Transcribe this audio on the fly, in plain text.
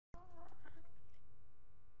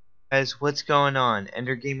Guys, what's going on?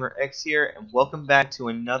 Ender Gamer X here, and welcome back to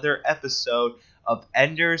another episode of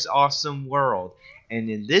Ender's Awesome World. And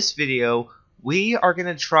in this video, we are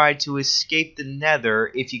gonna try to escape the Nether.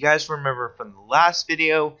 If you guys remember from the last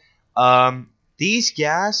video, these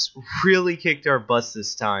gas really kicked our butts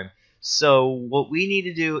this time. So what we need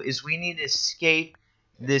to do is we need to escape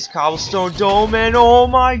this cobblestone dome, and oh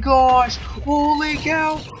my gosh! Holy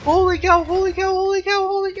cow! Holy cow! Holy cow! Holy cow!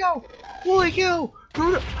 Holy cow! Holy cow! No,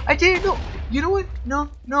 no, I didn't know. You know what? No,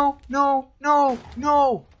 no, no, no,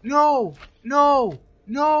 no, no, no,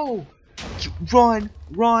 no. Run,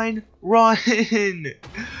 run, run.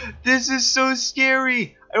 This is so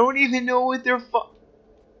scary. I don't even know what they're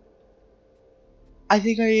I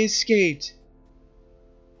think I escaped.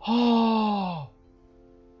 Oh,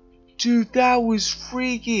 dude, that was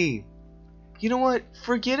freaky. You know what?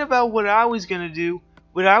 Forget about what I was gonna do.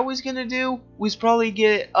 What I was gonna do was probably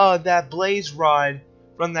get that blaze rod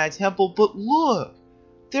from that temple. But look,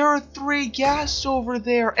 there are 3 ghasts over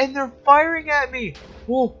there, and they're firing at me.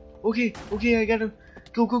 Whoa, okay, I gotta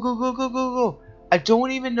go, go, go, go, go, go, go. I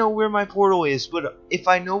don't even know where my portal is, but if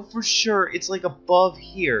I know for sure, it's like above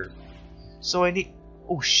here. So I need.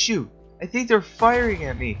 Oh shoot! I think they're firing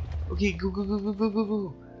at me. Okay, go, go, go, go, go, go,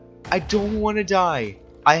 go. I don't want to die.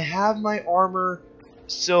 I have my armor,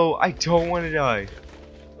 so I don't want to die.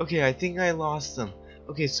 Okay, I think I lost them.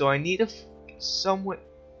 Okay, so I need a somewhat.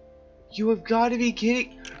 You have got to be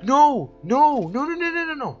kidding! No, no, no, no, no, no,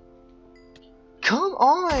 no, no! Come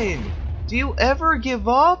on! Do you ever give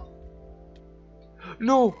up?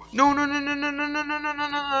 No, no, no, no, no, no, no, no, no, no, no, no, no,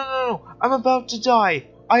 no! I'm about to die.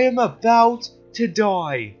 I am about to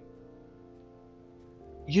die.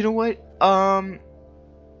 You know what?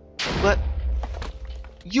 But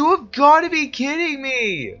you have got to be kidding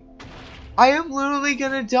me! I am literally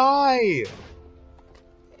gonna die!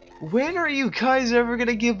 When are you guys ever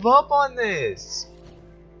gonna give up on this?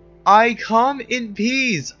 I come in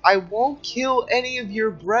peace. I won't kill any of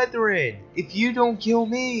your brethren if you don't kill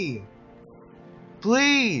me.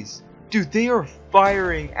 Please. Dude, they are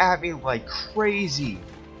firing at me like crazy.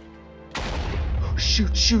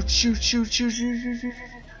 Shoot, shoot, shoot, shoot, shoot, shoot, shoot, shoot, shoot.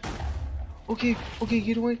 Okay,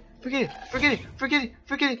 you know what? Forget it, forget it, forget it,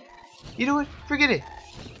 forget it. You know what? Forget it.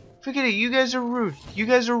 Forget it. You guys are rude. You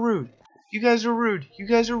guys are rude. You guys are rude. You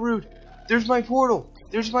guys are rude. There's my portal.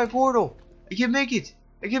 There's my portal. I can make it.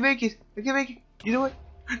 I can make it. I can make it. You know what?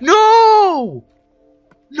 No!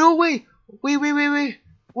 No way. Wait, wait, wait, wait.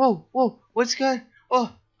 Whoa, whoa. What's going?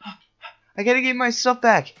 Oh, I gotta get my stuff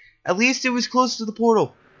back. At least it was close to the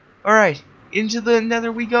portal. All right, into the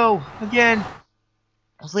Nether we go again.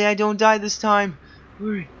 Hopefully I don't die this time.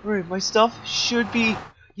 All right. My stuff should be.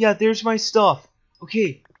 Yeah, there's my stuff.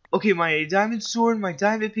 Okay. Okay, my diamond sword, my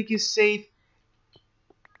diamond pick is safe.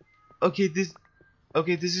 Okay, this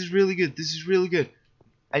is really good. This is really good.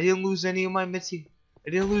 I didn't lose any of my materials,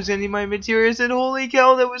 and holy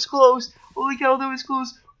cow, that was close. Holy cow, that was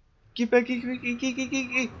close. Get back, get.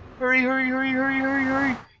 Hurry.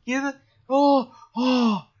 Get the.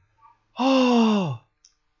 Oh.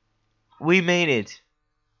 We made it.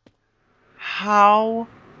 How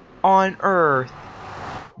on earth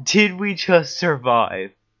did we just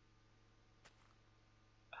survive?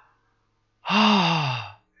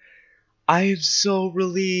 I am so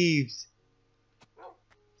relieved.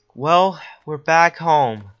 Well, we're back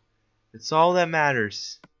home. It's all that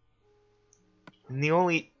matters. And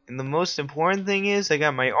the most important thing is I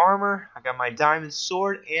got my armor, I got my diamond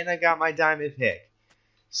sword, and I got my diamond pick.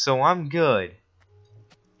 So I'm good.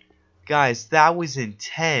 Guys, that was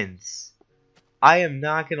intense. I am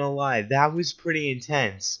not gonna lie, that was pretty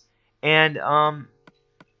intense. And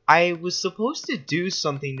I was supposed to do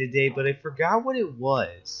something today, but I forgot what it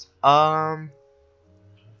was.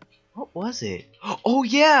 What was it? Oh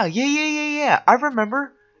yeah. I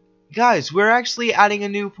remember. Guys, we're actually adding a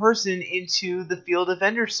new person into the field of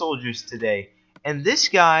Ender Soldiers today. And this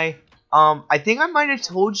guy, I think I might have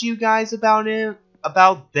told you guys about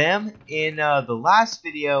them in the last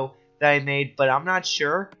video that I made, but I'm not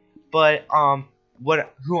sure. But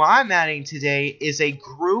who I'm adding today is a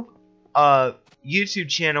group YouTube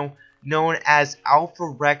channel known as Alpha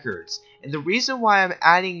Records. And the reason why I'm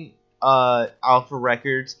adding Alpha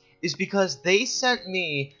Records is because they sent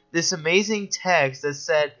me this amazing text that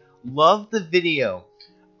said, "Love the video.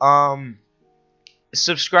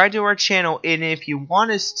 Subscribe to our channel, and if you want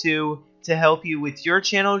us to help you with your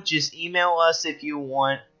channel, just email us if you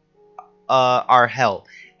want our help."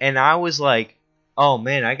 And I was like, "Oh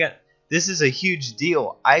man, this is a huge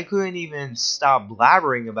deal." I couldn't even stop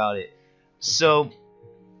blabbering about it. So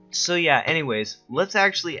yeah. Anyways, let's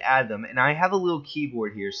actually add them, and I have a little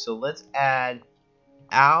keyboard here, so let's add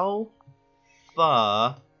Alpha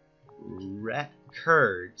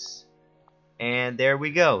Records. And there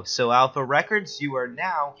we go. So Alpha Records, you are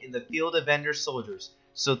now in the field of Ender Soldiers.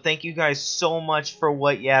 So thank you guys so much for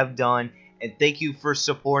what you have done, and thank you for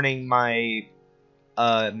supporting my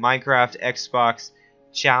Minecraft Xbox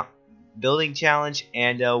building challenge,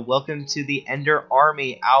 and welcome to the Ender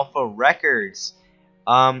Army Alpha Records.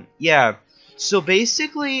 Yeah. So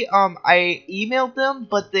basically, I emailed them,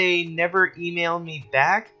 but they never emailed me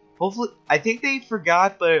back. Hopefully, I think they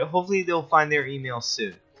forgot, but hopefully they'll find their email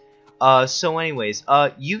soon. So anyways,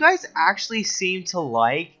 you guys actually seem to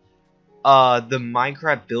like, the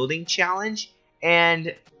Minecraft building challenge,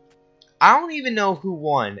 and I don't even know who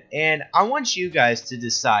won, and I want you guys to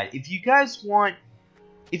decide. If you guys want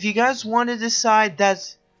to decide,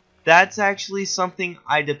 that's actually something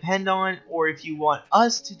I depend on, or if you want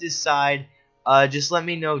us to decide, just let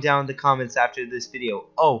me know down in the comments after this video.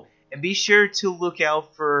 Oh, and be sure to look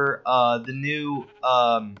out for the new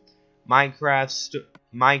Minecraft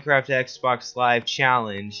Xbox Live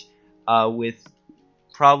challenge with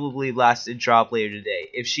probably last to drop later today.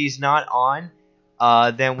 If she's not on,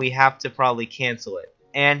 then we have to probably cancel it.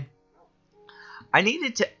 And I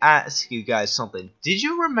needed to ask you guys something. Did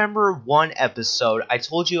you remember one episode I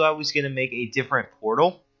told you I was going to make a different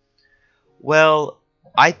portal? Well,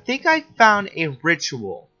 I think I found a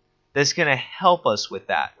ritual that's going to help us with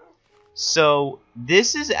that. So,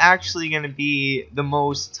 this is actually going to be the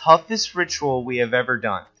most toughest ritual we have ever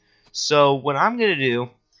done. So, what I'm going to do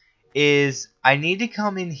is I need to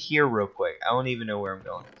come in here real quick. I don't even know where I'm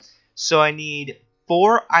going. So, I need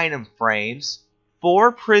 4 item frames,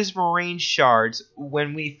 4 prismarine shards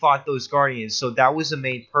when we fought those guardians. So, that was the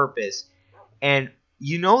main purpose. And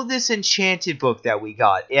you know this enchanted book that we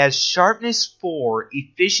got? It has sharpness 4,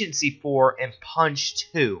 efficiency 4, and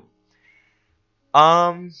punch 2.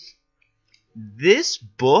 This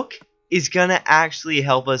book is gonna actually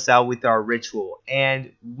help us out with our ritual,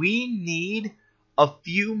 and we need a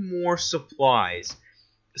few more supplies.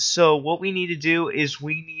 So what we need to do is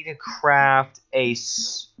we need to craft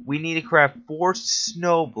 4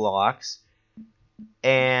 snow blocks,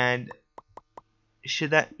 and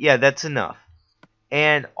that's enough.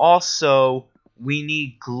 And also we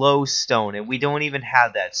need glowstone, and we don't even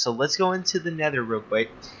have that. So let's go into the Nether real quick.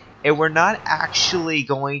 And we're not actually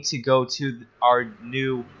going to go to our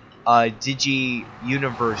new Digi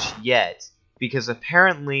universe yet, because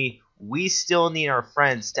apparently we still need our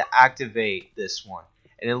friends to activate this one.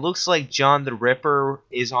 And it looks like John the Ripper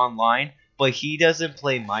is online, but he doesn't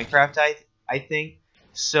play Minecraft, I think.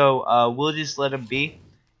 So we'll just let him be.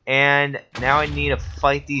 And now I need to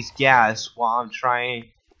fight these ghast while I'm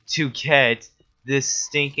trying to get this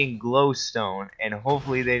stinking glowstone, and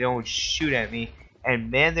hopefully they don't shoot at me.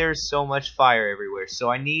 And man, there's so much fire everywhere.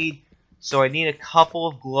 So I need a couple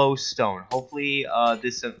of glowstone. Hopefully,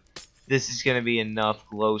 this is gonna be enough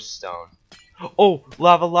glowstone. Oh,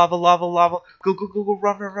 lava, lava, lava, lava! Go, go, go, go!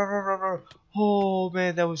 Run, run, run, run, run, run! Oh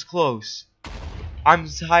man, that was close. I'm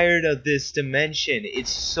tired of this dimension.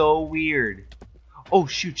 It's so weird. Oh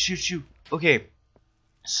shoot, shoot, shoot! Okay,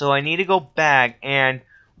 so I need to go back, and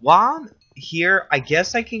while I'm here, I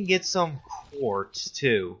guess I can get some quartz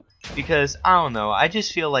too. Because, I don't know, I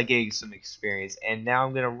just feel like getting some experience. And now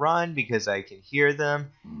I'm gonna run because I can hear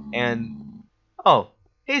them. And, oh,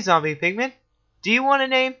 hey zombie pigman, do you want a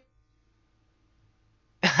name?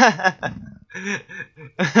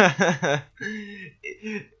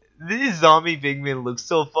 These zombie pigmen look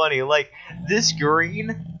so funny. Like, this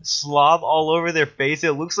green slob all over their face,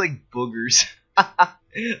 it looks like boogers.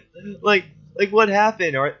 like what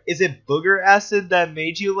happened? Or is it booger acid that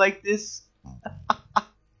made you like this?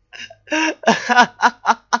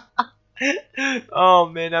 Oh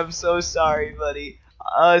man, I'm so sorry, buddy.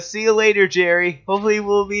 See you later, Jerry. Hopefully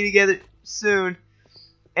we'll be together soon.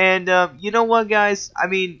 And you know what, guys? I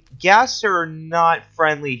mean, ghasts are not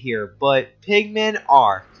friendly here, but pigmen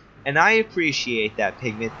are. And I appreciate that,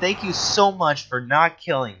 pigmen. Thank you so much for not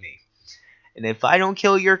killing me. And if I don't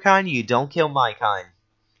kill your kind, you don't kill my kind.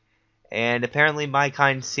 And apparently my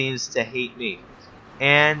kind seems to hate me.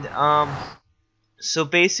 And, so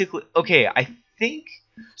basically, okay,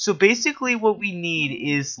 so basically what we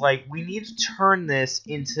need is, like, we need to turn this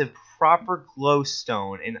into proper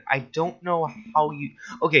glowstone, and I don't know how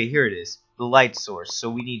okay, here it is, the light source.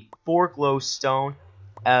 So we need 4 glowstone,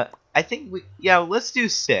 I think let's do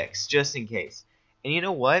 6, just in case. And you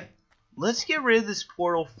know what? Let's get rid of this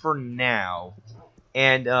portal for now,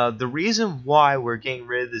 and the reason why we're getting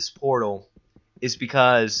rid of this portal is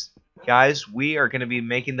because, guys, we are going to be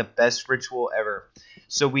making the best ritual ever.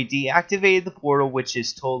 So we deactivated the portal, which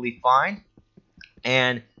is totally fine.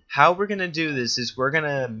 And how we're gonna do this is we're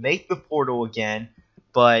gonna make the portal again,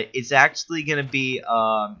 but it's actually gonna be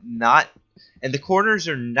not, and the corners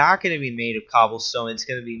are not gonna be made of cobblestone. It's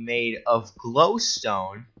gonna be made of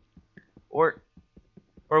glowstone, or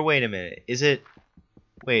wait a minute, is it?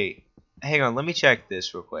 Wait, hang on, let me check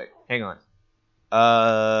this real quick. Hang on.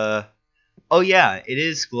 Oh yeah, it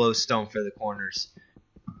is glowstone for the corners.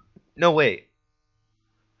 No, wait.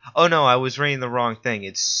 Oh no, I was reading the wrong thing.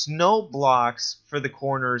 It's snow blocks for the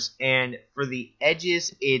corners, and for the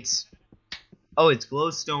edges, it's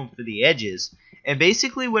glowstone for the edges. And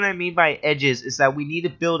basically, what I mean by edges is that we need to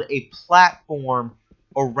build a platform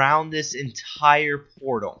around this entire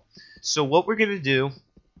portal. So what we're gonna do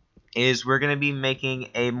is we're gonna be making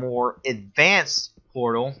a more advanced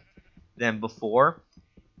portal than before.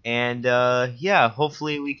 And yeah,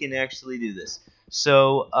 hopefully we can actually do this.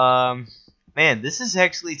 So man, this is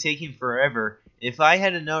actually taking forever. If I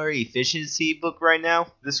had another efficiency book right now,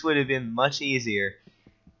 this would have been much easier.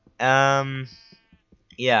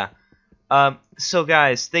 Yeah. So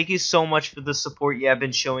guys, thank you so much for the support you have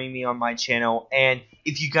been showing me on my channel. And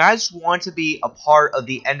if you guys want to be a part of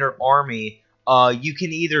the Ender Army, you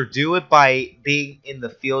can either do it by being in the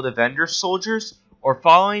Field of Ender Soldiers or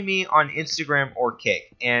following me on Instagram or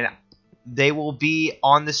Kick. And they will be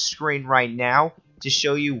on the screen right now to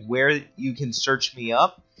show you where you can search me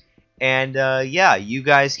up. And yeah, you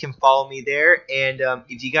guys can follow me there. And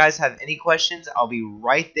if you guys have any questions, I'll be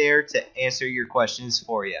right there to answer your questions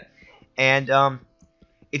for you. And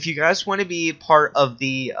if you guys want to be part of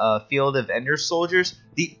the Field of Ender Soldiers,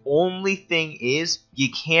 the only thing is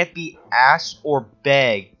you can't be asked or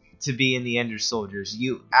begged to be in the Ender Soldiers.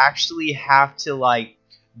 You actually have to like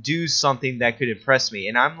do something that could impress me,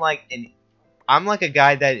 and I'm like a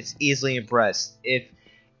guy that is easily impressed. If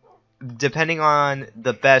depending on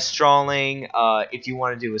the best drawing, if you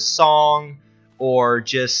want to do a song or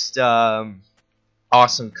just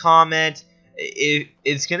awesome comment.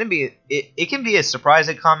 It's gonna be it can be a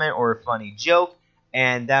surprising comment or a funny joke,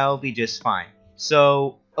 and that'll be just fine.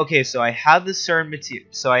 So okay, so I have the certain material.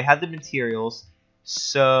 So I have the materials.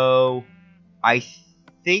 So I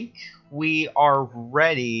think we are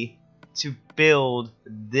ready to build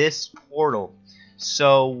this portal.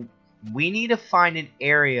 So we need to find an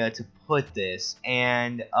area to put this,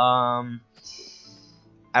 and I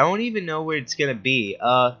don't even know where it's gonna be.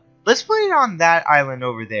 Let's put it on that island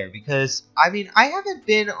over there, because I mean I haven't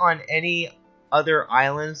been on any other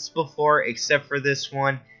islands before except for this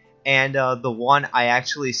one, and the one I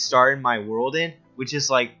actually started my world in, which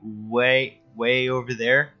is like way over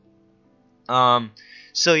there. Um,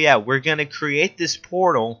 so yeah, we're gonna create this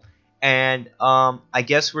portal, and I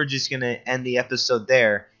guess we're just gonna end the episode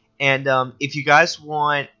there. And if you guys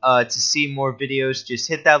want to see more videos, just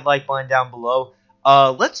hit that like button down below.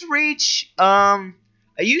 Let's reach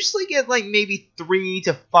I usually get like maybe 3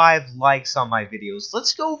 to 5 likes on my videos.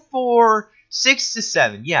 Let's go for 6 to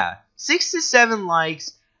 7. Yeah, 6 to 7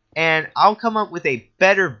 likes, and I'll come up with a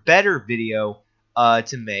better video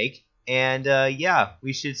to make. And yeah,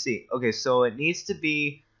 we should see. Okay, so it needs to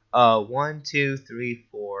be 1, 2, 3,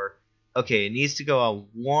 4. Okay, it needs to go out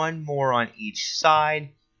one more on each side.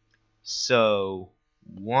 So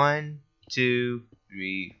 1, 2,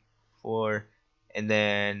 3, 4, and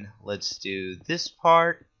then let's do this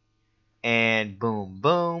part. And boom,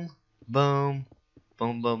 boom, boom,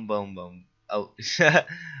 boom, boom, boom, boom. Oh,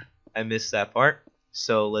 I missed that part.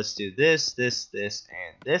 So let's do this,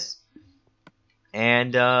 and this.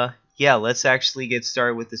 And yeah, let's actually get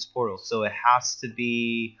started with this portal. So it has to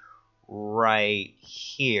be right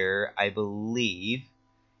here, I believe.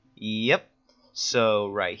 Yep. So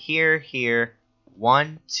right here, here.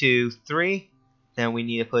 1, 2, 3. Then we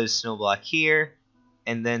need to put a snow block here.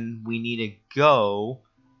 And then we need to go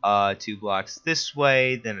 2 blocks this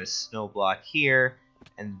way. Then a snow block here.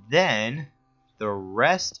 And then the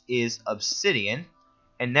rest is obsidian.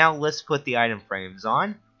 And now let's put the item frames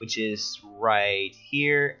on, which is right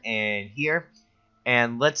here and here.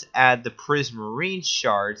 And let's add the prismarine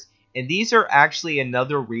shards. And these are actually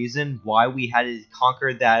another reason why we had to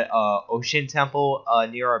conquer that ocean temple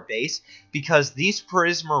near our base, because these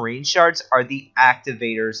prismarine shards are the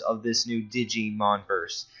activators of this new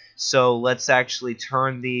Digimonverse. So let's actually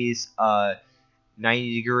turn these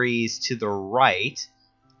 90 degrees to the right.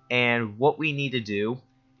 And what we need to do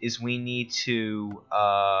is we need to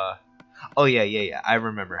oh yeah, I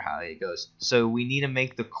remember how it goes. So we need to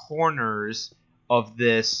make the corners of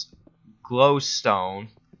this glowstone,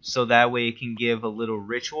 so that way it can give a little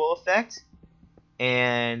ritual effect.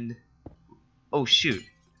 And oh shoot,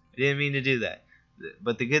 I didn't mean to do that.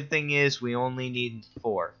 But the good thing is we only need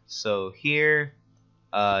 4. So here,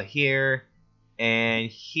 here, and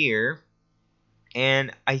here,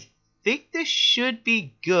 and I think this should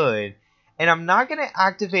be good. And I'm not going to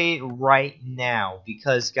activate it right now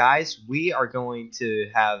because, guys, we are going to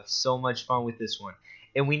have so much fun with this one.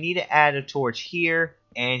 And we need to add a torch here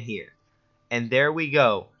and here. And there we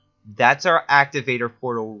go. That's our activator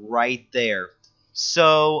portal right there.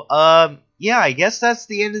 So, yeah, I guess that's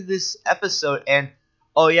the end of this episode. And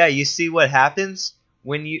oh yeah, you see what happens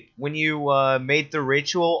when you made the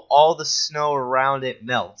ritual? All the snow around it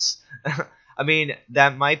melts. I mean,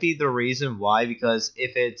 that might be the reason why, because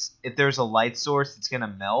if there's a light source, it's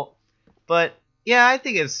gonna melt. But yeah, I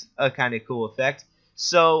think it's a kind of cool effect.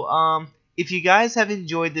 So, if you guys have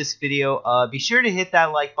enjoyed this video, be sure to hit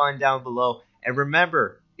that like button down below. And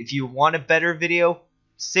remember, if you want a better video,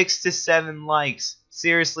 6 to 7 likes.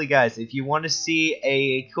 Seriously, guys, if you want to see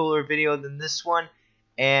a cooler video than this one,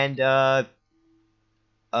 and for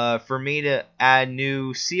me to add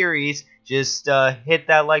new series, just hit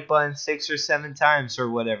that like button 6 or 7 times or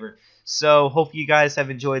whatever. So, hope you guys have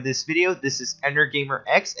enjoyed this video. This is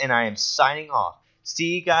EnderGamerX, and I am signing off.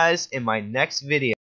 See you guys in my next video.